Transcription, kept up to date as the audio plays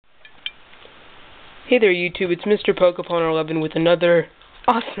Hey there YouTube, it's Mr. Pokepawner11 with another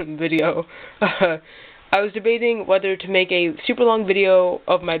awesome video. I was debating whether to make a super long video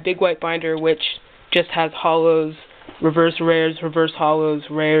of my big white binder, which just has holos, reverse rares, reverse holos,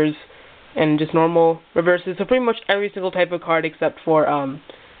 rares, and just normal reverses. So pretty much every single type of card except for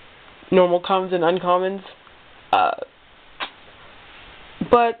normal commons and uncommons.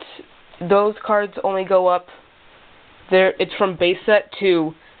 But those cards only go up there. It's from base set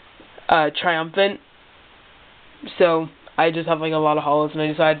to triumphant. So I just have like a lot of holos, and I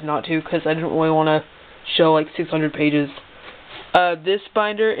decided not to because I didn't really want to show like 600 pages. This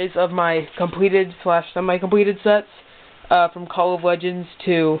binder is of my completed / semi-completed sets from Call of Legends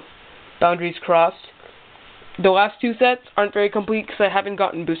to Boundaries Crossed. The last two sets aren't very complete because I haven't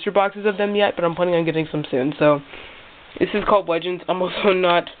gotten booster boxes of them yet, but I'm planning on getting some soon. So this is Call of Legends. I'm also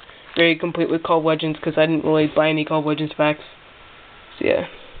not very complete with Call of Legends because I didn't really buy any Call of Legends packs. So yeah.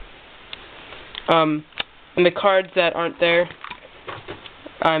 And the cards that aren't there,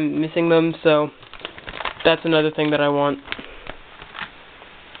 I'm missing them, so that's another thing that I want.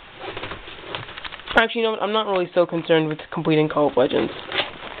 Actually, no, I'm not really so concerned with completing Call of Legends.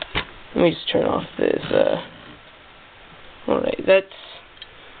 Let me just turn off this, alright, that's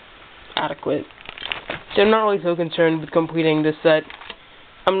adequate. So I'm not really so concerned with completing this set.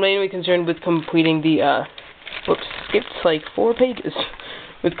 I'm mainly concerned with completing the, whoops, skipped like 4 pages,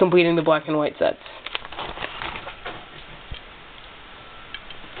 with completing the black and white sets.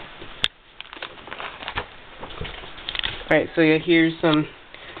 Alright, so yeah, here's some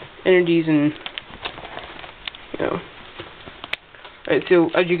energies and, you know. Alright, so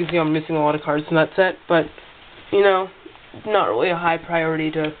as you can see, I'm missing a lot of cards in that set, but, you know, not really a high priority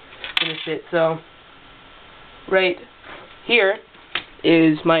to finish it. So, right here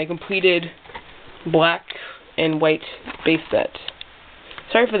is my completed black and white base set.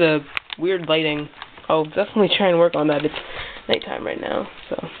 Sorry for the weird lighting. I'll definitely try and work on that. It's nighttime right now,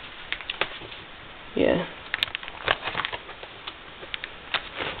 so, yeah.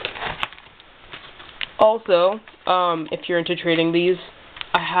 Also, if you're into trading these,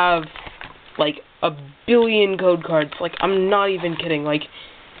 I have like a billion code cards. Like, I'm not even kidding. Like,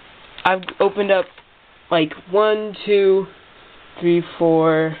 I've opened up like 1, 2, 3,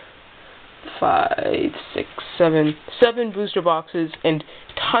 4, 5, 6, 7 booster boxes and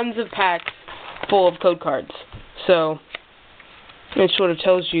tons of packs full of code cards. So it sort of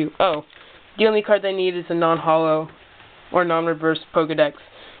tells you, oh, the only card I need is a non-holo or non-reverse Pokedex,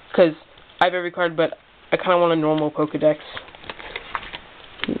 because I have every card, but I kind of want a normal Pokedex.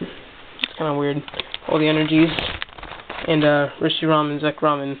 It's kind of weird. All the energies. And Reshiram and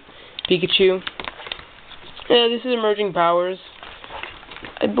Zekrom and Pikachu. Yeah, this is Emerging Powers.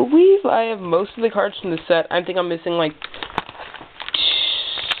 I believe I have most of the cards from the set. I think I'm missing like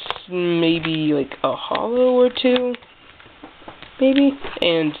maybe like a holo or two. Maybe.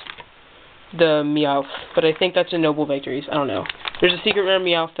 And the Meowth. But I think that's a Noble Victories. I don't know. There's a secret rare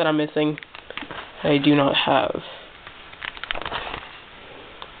Meowth that I'm missing. I do not have.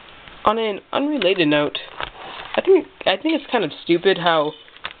 On an unrelated note, I think it's kind of stupid how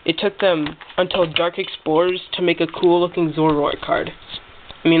it took them until Dark Explorers to make a cool-looking Zoroark card.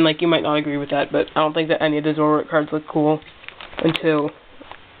 I mean, like, you might not agree with that, but I don't think that any of the Zoroark cards look cool until,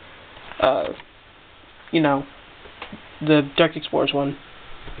 you know, the Dark Explorers one.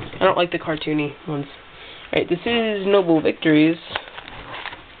 I don't like the cartoony ones. Alright, this is Noble Victories.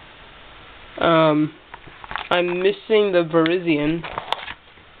 I'm missing the Virizion,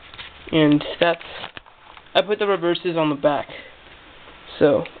 and that's, I put the reverses on the back.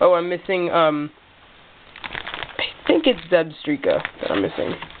 So, oh, I'm missing, I think it's Zebstrika that I'm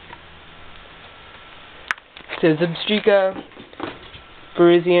missing. So, Zebstrika,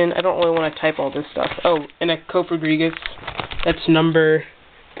 Virizion, I don't really want to type all this stuff. Oh, and a Cofagrigus, that's number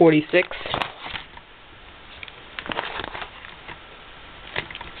 46.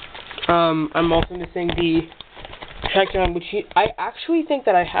 I'm also missing the Trackdown, which I actually think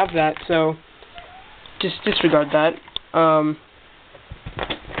that I have that, so just disregard that. Oh,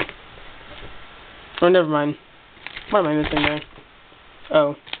 never mind. What am I missing there?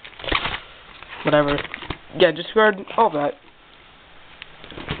 Oh. Whatever. Yeah, disregard all that.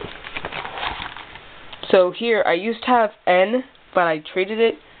 So here, I used to have N, but I traded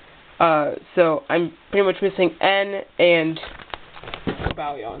it, so I'm pretty much missing N and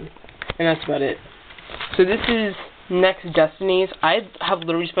Cobalion. And that's about it. So this is Next Destinies. I have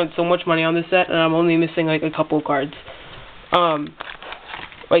literally spent so much money on this set, and I'm only missing like a couple of cards.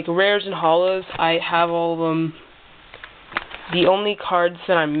 Like rares and holos, I have all of them. The only cards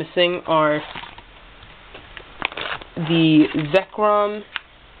that I'm missing are the Zekrom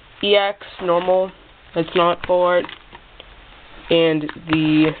EX normal that's not full art, and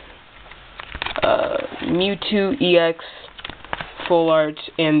the Mewtwo EX full art,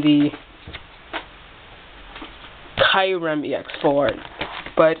 and the Kyurem EX full art.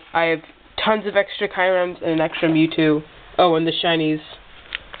 But I have tons of extra Kyurems and an extra Mewtwo. Oh, and the shinies.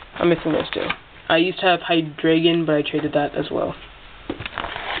 I'm missing those too. I used to have Hydreigon, but I traded that as well.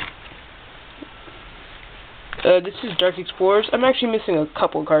 This is Dark Explorers. I'm actually missing a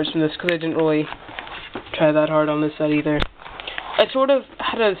couple cards from this because I didn't really try that hard on this set either. I sort of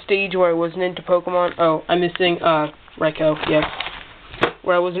had a stage where I wasn't into Pokemon. Oh, I'm missing Raikou, yes.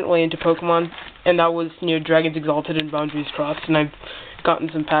 Where I wasn't really into Pokemon, and that was near Dragons Exalted and Boundaries Crossed, and I've gotten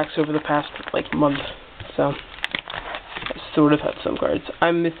some packs over the past, like, month, so I sort of have some cards.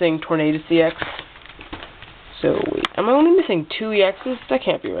 I'm missing Tornadus EX. So, wait, am I only missing 2 EXs? That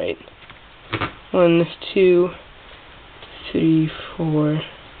can't be right. 1, 2, 3, 4...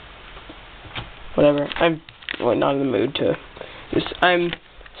 Whatever. I'm really not in the mood to... I'm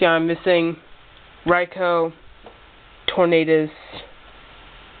missing Raikou, Tornadus,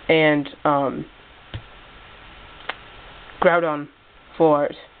 and Groudon full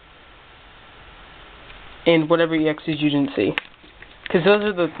art, and whatever EXs you didn't see, because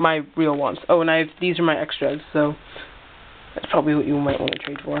those are my real ones. Oh, and these are my extras, so that's probably what you might want to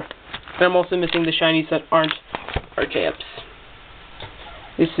trade for. And I'm also missing the shinies that aren't Archeops.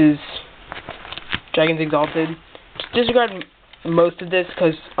 This is Dragons Exalted. Just disregard most of this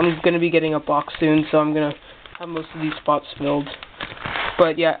because I'm going to be getting a box soon, so I'm going to have most of these spots filled.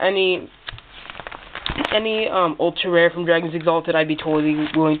 But yeah, any ultra rare from Dragons Exalted, I'd be totally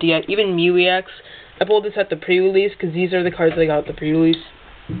willing to get. Even Mew EX. I pulled this at the pre-release because these are the cards I got at the pre-release.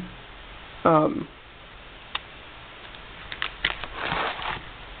 I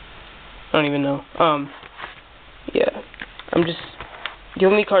don't even know. Yeah, the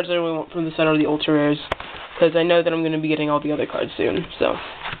only cards I really want from the set are the ultra rares, because I know that I'm going to be getting all the other cards soon. So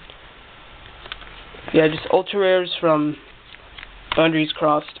yeah, just ultra rares from Boundaries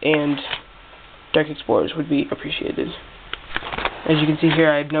Crossed and Dark Explorers would be appreciated. As you can see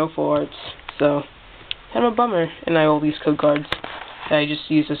here, I have no full arts, so kind of a bummer. And I have all these code cards that I just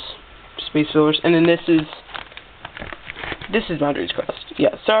use as space fillers. And then this is Boundaries Crossed.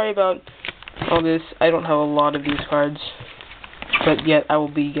 Yeah, sorry about all this. I don't have a lot of these cards, but yet I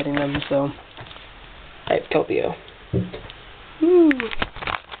will be getting them, so I have Kelpio. Woo.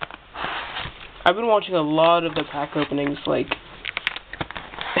 I've been watching a lot of the pack openings, like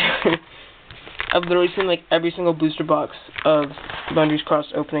I've literally seen like every single booster box of Boundaries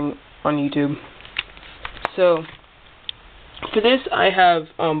Crossed opening on YouTube. So for this, I have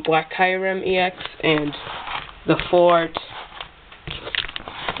Black Kyurem EX and the full art.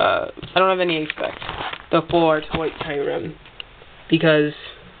 I don't have any expect. The full art White Kyurem, because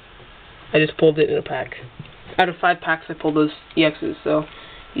I just pulled it in a pack. Out of 5 packs, I pulled those EXs. So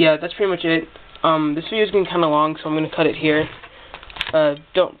yeah, that's pretty much it. This video is getting kind of long, so I'm going to cut it here.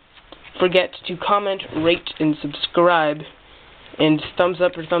 Don't forget to comment, rate, and subscribe. And thumbs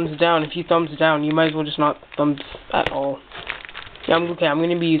up or thumbs down. If you thumbs down, you might as well just not thumbs at all. Yeah, I'm going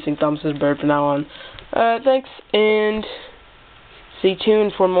to be using thumbs as a bird from now on. Thanks, and stay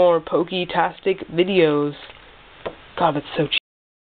tuned for more Poke-tastic videos. God, that's so cheap.